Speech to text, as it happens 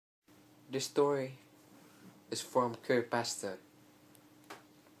This story is from Creepypasta.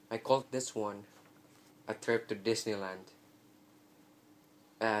 I called this one a trip to Disneyland,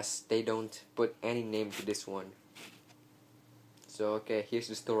 as they don't put any name to this one. So okay, here's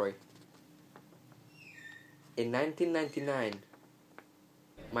the story. In 1999,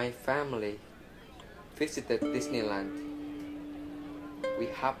 my family visited Disneyland. We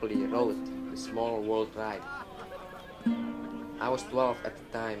happily rode the Small World ride. I was 12 at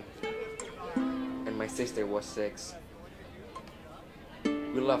the time, and my sister was 6.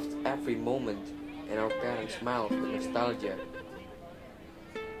 We loved every moment, and our parents smiled with nostalgia.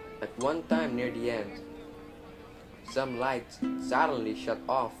 At one time near the end, some lights suddenly shut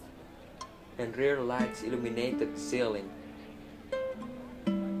off, and rear lights illuminated the ceiling.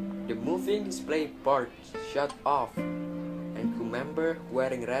 The moving display part shut off, and crew member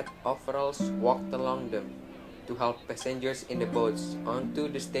wearing red overalls walked along them to help passengers in the boats onto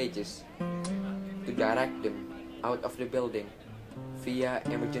the stages to direct them out of the building via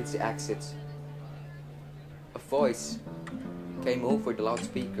emergency exits. A voice came over the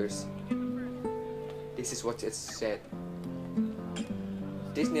loudspeakers. This is what it said.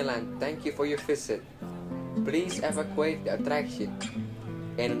 Disneyland, thank you for your visit. Please evacuate the attraction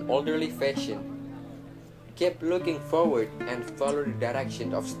in an orderly fashion. Keep looking forward and follow the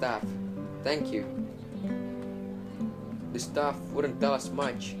direction of staff. Thank you. The staff wouldn't tell us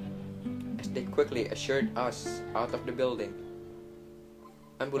much, as they quickly ushered us out of the building.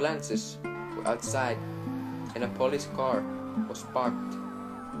 Ambulances were outside, and a police car was parked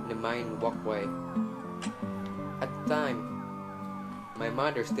in the main walkway. At the time, my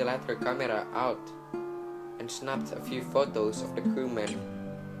mother still had her camera out and snapped a few photos of the crewmen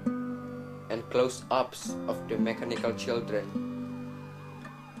and close-ups of the mechanical children.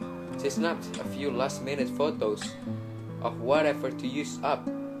 She snapped a few last-minute photos of whatever to use up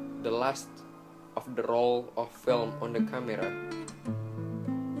the last of the roll of film on the camera,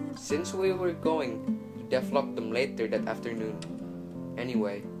 since we were going to develop them later that afternoon.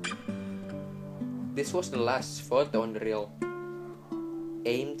 Anyway, this was the last photo on the reel,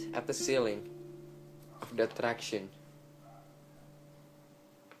 aimed at the ceiling of the attraction.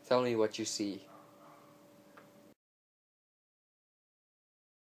 Tell me what you see.